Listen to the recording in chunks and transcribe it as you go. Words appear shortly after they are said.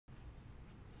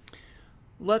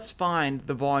Let's find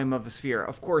the volume of a sphere.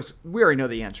 Of course, we already know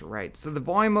the answer, right? So the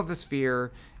volume of a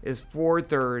sphere is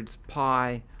 4/3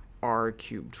 pi r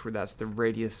cubed, where that's the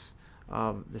radius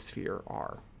of the sphere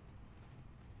r.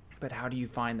 But how do you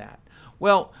find that?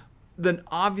 Well, the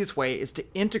obvious way is to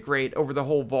integrate over the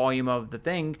whole volume of the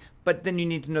thing, but then you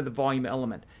need to know the volume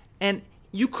element. And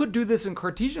you could do this in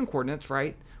Cartesian coordinates,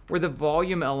 right? Where the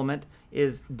volume element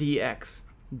is dx,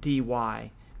 dy,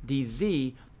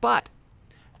 dz, but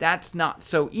that's not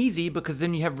so easy because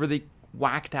then you have really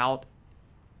whacked out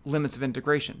limits of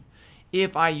integration.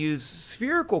 If I use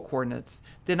spherical coordinates,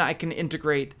 then I can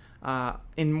integrate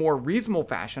in more reasonable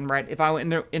fashion, right? If I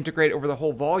integrate over the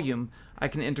whole volume, I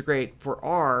can integrate for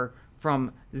r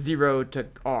from 0 to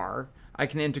r. I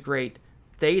can integrate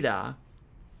theta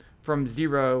from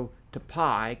 0 to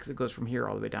pi, because it goes from here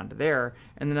all the way down to there.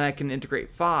 And then I can integrate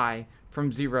phi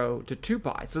from 0 to 2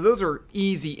 pi. So those are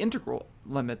easy integral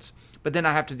limits, but then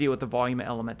I have to deal with the volume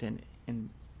element in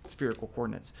spherical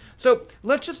coordinates. So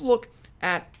let's just look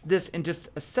at this in just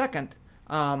a second.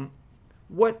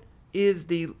 What is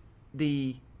the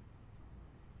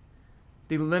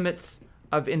limits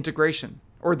of integration,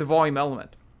 or the volume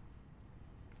element?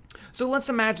 So let's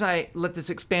imagine I let this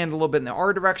expand a little bit in the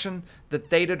r direction, the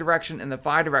theta direction, and the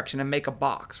phi direction, and make a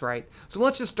box, right? So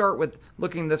let's just start with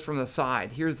looking at this from the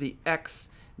side. Here's the x,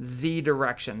 z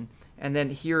direction, and then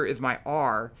here is my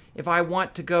r. If I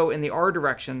want to go in the r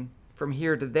direction from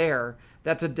here to there,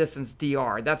 that's a distance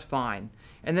dr. That's fine.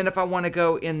 And then if I want to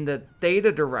go in the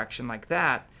theta direction like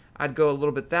that, I'd go a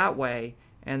little bit that way,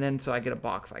 and then so I get a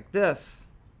box like this.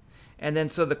 And then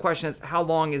so the question is, how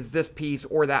long is this piece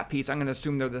or that piece? I'm going to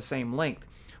assume they're the same length.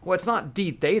 Well, it's not d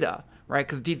theta, right?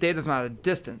 Because d theta is not a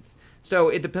distance. So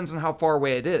it depends on how far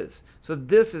away it is. So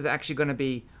this is actually going to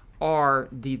be r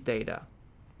d theta.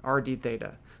 R d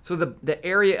theta. So the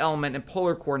area element in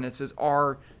polar coordinates is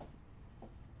r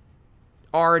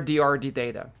dr d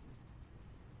theta.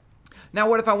 Now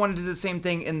what if I want to do the same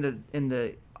thing in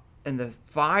the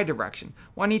phi direction?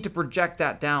 Well, I need to project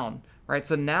that down. Right,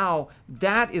 so now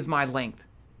that is my length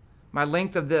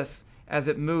of this as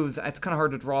it moves. It's kind of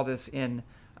hard to draw this in.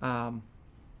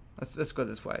 Let's go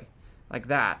this way, like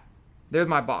that. There's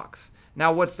my box.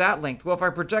 Now what's that length? Well, if I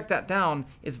project that down,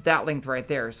 it's that length right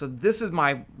there. So this is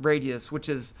my radius, which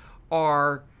is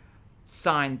r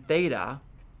sine theta,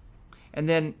 and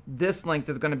then this length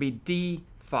is going to be d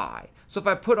phi. So if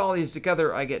I put all these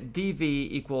together, I get dv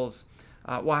equals,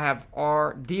 well, I have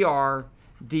dr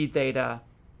d theta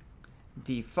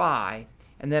d phi,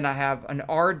 and then I have an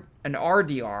r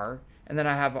dr, and then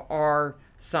I have r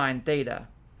sine theta.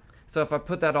 So if I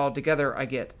put that all together, I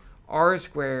get r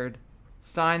squared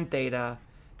sine theta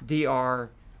dr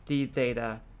d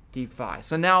theta d phi.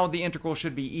 So now the integral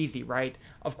should be easy, right?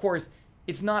 Of course,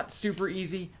 it's not super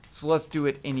easy, so let's do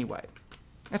it anyway.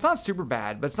 It's not super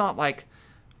bad, but it's not like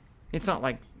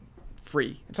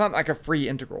free. It's not like a free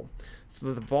integral.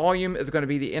 So the volume is going to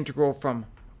be the integral from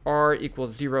r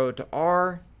equals 0 to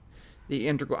r. The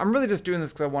integral, I'm really just doing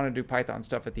this because I want to do Python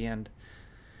stuff at the end.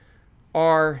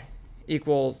 Theta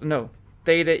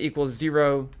equals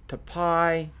 0 to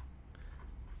pi.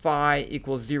 Phi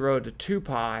equals 0 to 2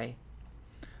 pi.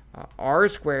 R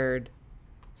squared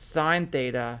sine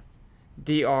theta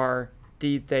dr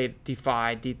d theta d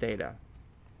phi d theta.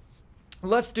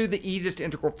 Let's do the easiest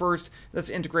integral first. Let's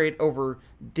integrate over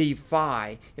d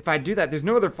phi. If I do that, there's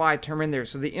no other phi term in there,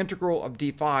 so the integral of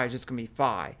d phi is just going to be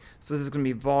phi. So this is going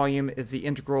to be volume is the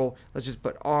integral. Let's just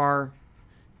put r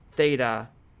theta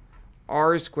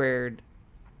r squared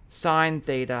sine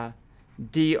theta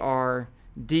dr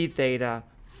d theta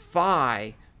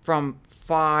phi from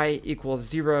phi equals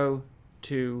 0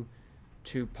 to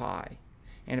 2 pi.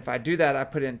 And if I do that, I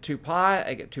put in 2 pi,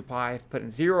 I get 2 pi. If I put in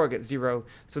 0, I get 0.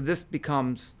 So this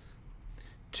becomes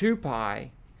 2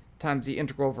 pi times the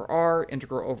integral over r,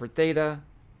 integral over theta,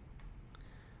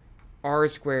 r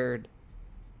squared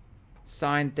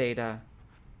sine theta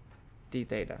d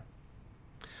theta.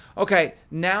 Okay,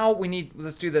 now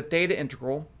let's do the theta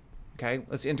integral. Okay,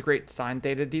 let's integrate sine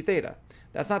theta d theta.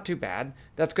 That's not too bad.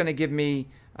 That's going to give me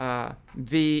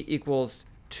v equals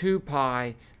 2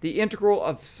 pi. The integral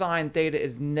of sine theta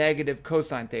is negative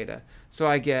cosine theta. So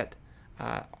I get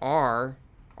r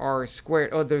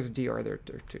squared. Oh, there's a dr there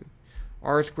too.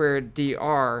 R squared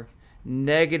dr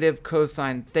negative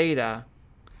cosine theta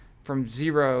from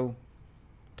 0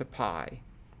 to pi.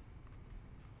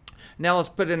 Now let's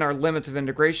put in our limits of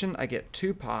integration. I get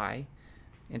 2 pi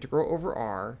integral over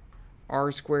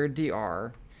r squared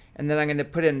dr. And then I'm going to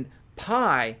put in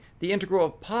pi. The integral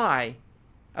of pi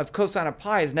of cosine of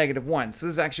pi is negative 1. So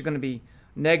this is actually going to be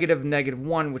negative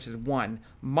 1, which is 1,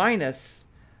 minus,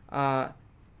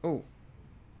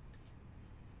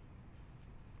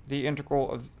 the integral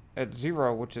of at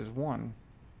 0, which is 1.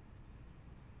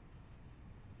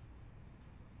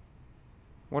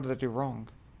 What did I do wrong?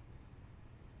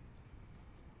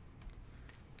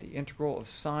 The integral of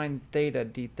sine theta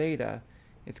d theta,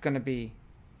 it's going to be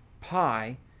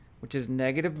pi, which is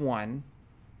 -1,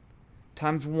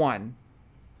 times 1,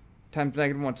 times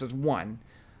 -1, so it's 1,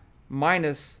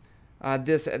 minus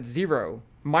this at 0,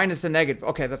 minus the negative.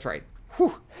 Okay, that's right.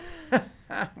 Whew.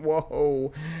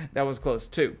 Whoa, that was close.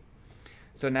 2.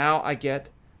 So now I get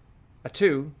a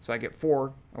 2, so I get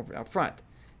 4 over out front.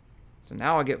 So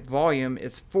now I get volume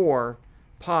is 4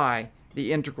 pi,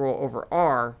 the integral over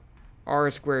r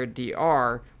squared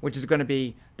dr, which is going to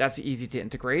be, that's easy to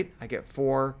integrate. I get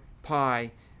 4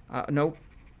 pi,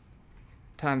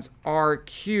 times r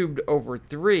cubed over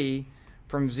 3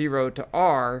 from 0 to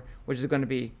r, which is going to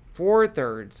be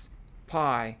 4/3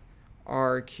 pi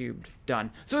r cubed.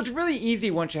 Done. So it's really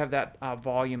easy once you have that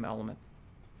volume element.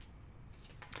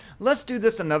 Let's do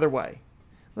this another way.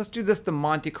 Let's do this the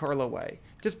Monte Carlo way,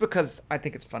 just because I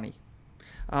think it's funny.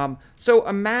 So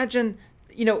imagine,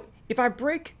 if I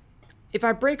break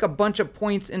a bunch of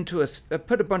points into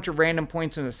put a bunch of random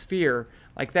points in a sphere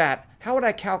like that, how would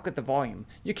I calculate the volume?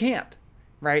 You can't,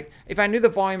 right? If I knew the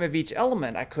volume of each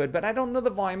element, I could, but I don't know the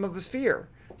volume of a sphere,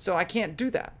 so I can't do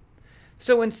that.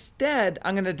 So instead,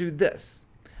 I'm going to do this.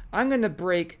 I'm going to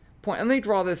break point. Let me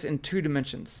draw this in 2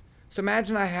 dimensions. So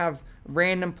imagine I have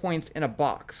random points in a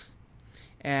box,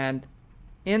 and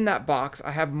in that box,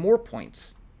 I have more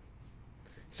points.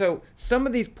 So some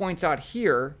of these points out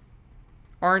here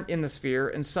aren't in the sphere,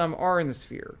 and some are in the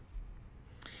sphere.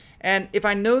 And if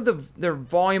I know the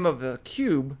volume of the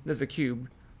cube, there's a cube,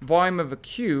 volume of a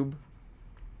cube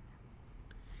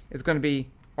is going to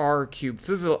be r cubed.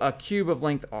 So this is a cube of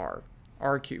length r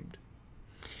cubed.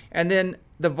 And then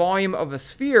the volume of a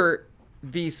sphere,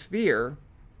 v sphere,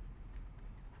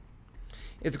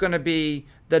 is going to be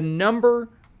the number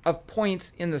of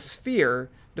points in the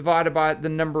sphere divided by the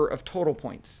number of total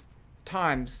points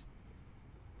times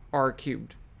r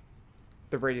cubed,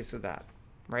 the radius of that,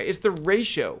 right? It's the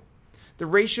ratio. The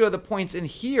ratio of the points in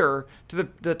here to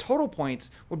the total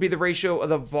points would be the ratio of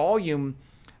the volume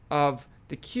of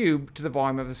the cube to the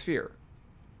volume of the sphere.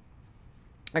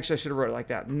 Actually, I should have wrote it like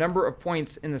that. Number of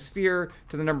points in the sphere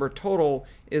to the number total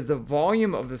is the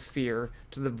volume of the sphere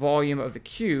to the volume of the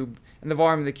cube, and the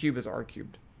volume of the cube is r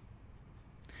cubed.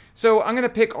 So I'm going to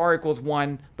pick r equals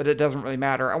 1, but it doesn't really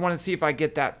matter. I want to see if I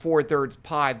get that 4/3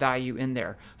 pi value in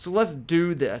there. So let's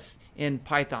do this in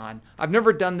Python. I've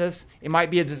never done this. It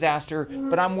might be a disaster,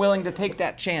 but I'm willing to take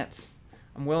that chance.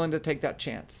 I'm willing to take that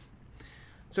chance.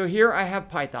 So here I have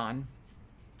Python.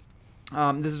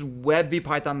 This is web v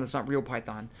Python. That's not real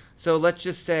Python. So let's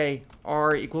just say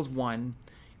r equals 1.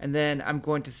 And then I'm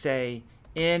going to say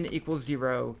n equals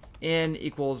 0, n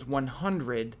equals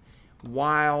 100,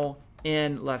 while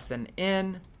n less than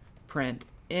n, print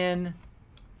n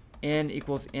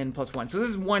equals n plus 1. So this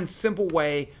is one simple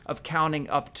way of counting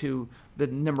up to the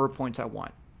number of points I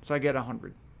want. So I get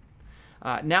 100.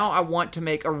 Now I want to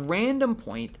make a random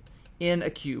point in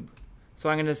a cube. So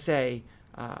I'm going to say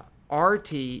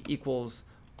RT equals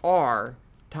R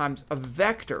times a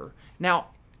vector. Now,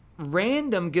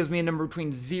 random gives me a number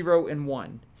between 0 and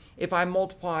 1. If I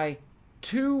multiply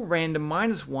 2 random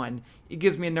minus 1, it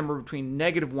gives me a number between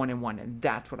 -1 and 1, and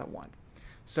that's what I want.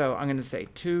 So I'm going to say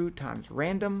 2 times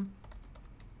random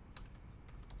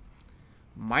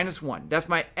minus 1. That's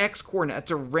my x coordinate.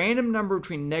 It's a random number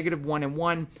between -1 and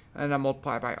 1, and I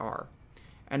multiply by r.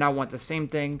 And I want the same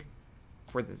thing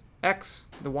for the x,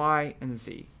 the y, and the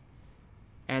z.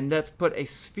 And let's put a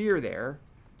sphere there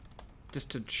just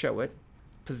to show it.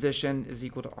 Position is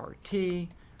equal to RT.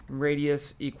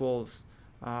 Radius equals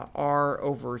r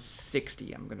over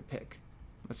 60. I'm going to pick.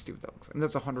 Let's see what that looks like. And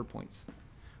that's 100 points.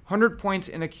 100 points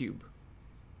in a cube.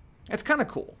 It's kind of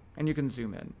cool. And you can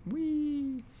zoom in.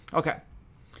 Whee! Okay.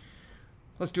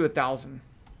 Let's do 1,000.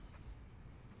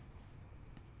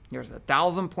 There's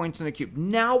 1,000 points in a cube.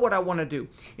 Now what I want to do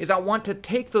is I want to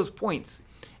take those points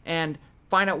and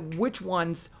find out which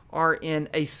ones are in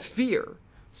a sphere.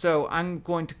 So I'm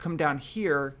going to come down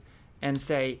here and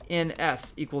say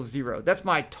ns equals 0. That's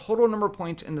my total number of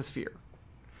points in the sphere.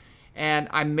 And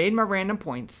I made my random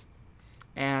points,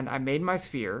 and I made my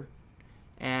sphere,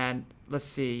 and let's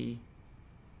see.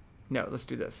 No, let's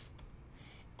do this.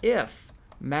 If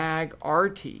mag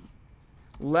rt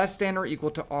less than or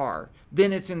equal to r,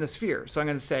 then it's in the sphere. So I'm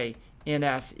going to say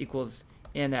ns equals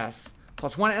ns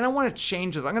plus 1. And I want to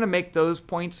change this. I'm going to make those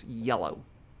points yellow.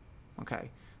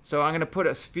 Okay. So I'm going to put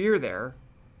a sphere there,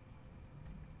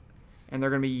 and they're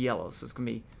going to be yellow. So it's going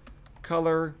to be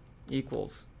color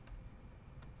equals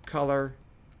color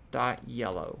dot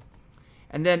yellow.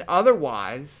 And then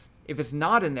otherwise, if it's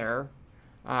not in there,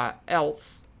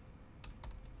 else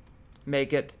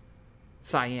make it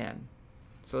cyan.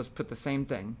 So let's put the same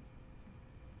thing.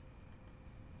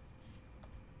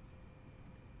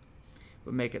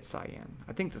 But make it cyan.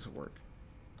 I think this will work.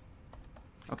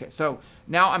 Okay, so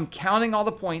now I'm counting all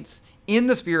the points in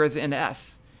the sphere as in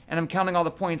S, and I'm counting all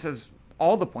the points as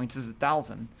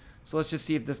 1,000. So let's just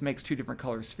see if this makes two different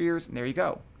color spheres, and there you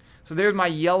go. So there's my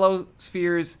yellow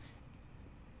spheres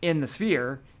in the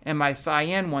sphere, and my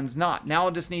cyan one's not. Now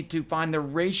I'll just need to find the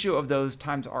ratio of those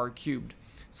times r cubed.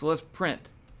 So let's print.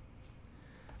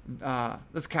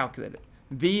 Let's calculate it.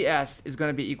 Vs is going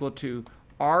to be equal to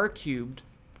r cubed,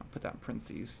 I'll put that in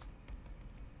parentheses,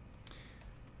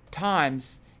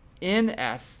 times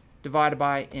ns divided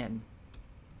by n.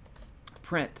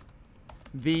 Print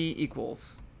v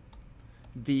equals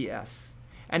vs.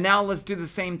 And now let's do the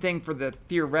same thing for the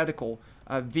theoretical.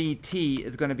 Vt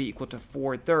is going to be equal to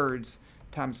 4/3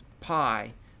 times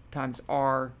pi times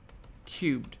r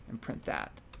cubed, and print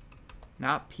that.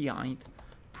 Not pint.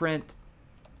 Print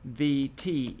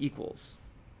Vt equals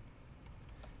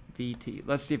Vt.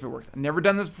 Let's see if it works. I've never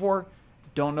done this before.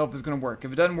 Don't know if it's going to work.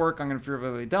 If it doesn't work, I'm going to feel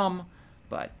really dumb,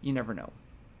 but you never know.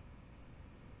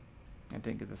 I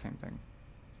didn't get the same thing.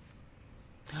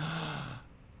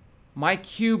 My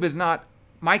cube is not,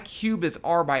 my cube is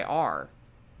r by r.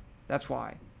 That's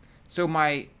why. So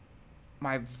my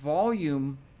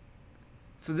volume,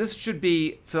 so this should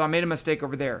be, so I made a mistake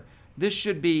over there. This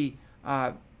should be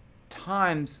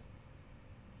times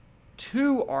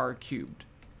 2r cubed.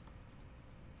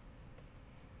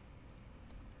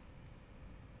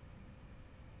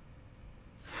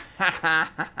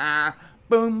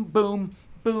 Boom, boom,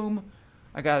 boom.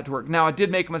 I got it to work. Now, I did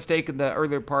make a mistake in the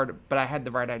earlier part, but I had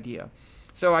the right idea.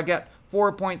 So I got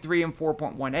 4.3 and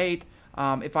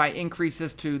 4.18. If I increase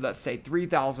this to, let's say,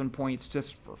 3,000 points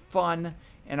just for fun,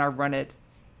 and I run it,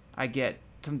 I get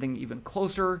something even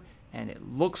closer, and it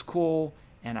looks cool,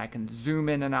 and I can zoom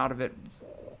in and out of it.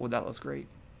 Oh, that looks great.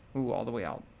 Ooh, all the way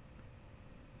out.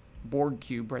 Borg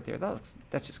cube right there. That's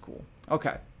just cool.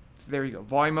 Okay, so there you go.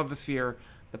 Volume of a sphere.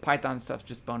 The Python stuff's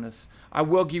just bonus. I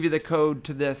will give you the code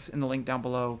to this in the link down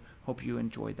below. Hope you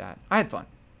enjoyed that. I had fun.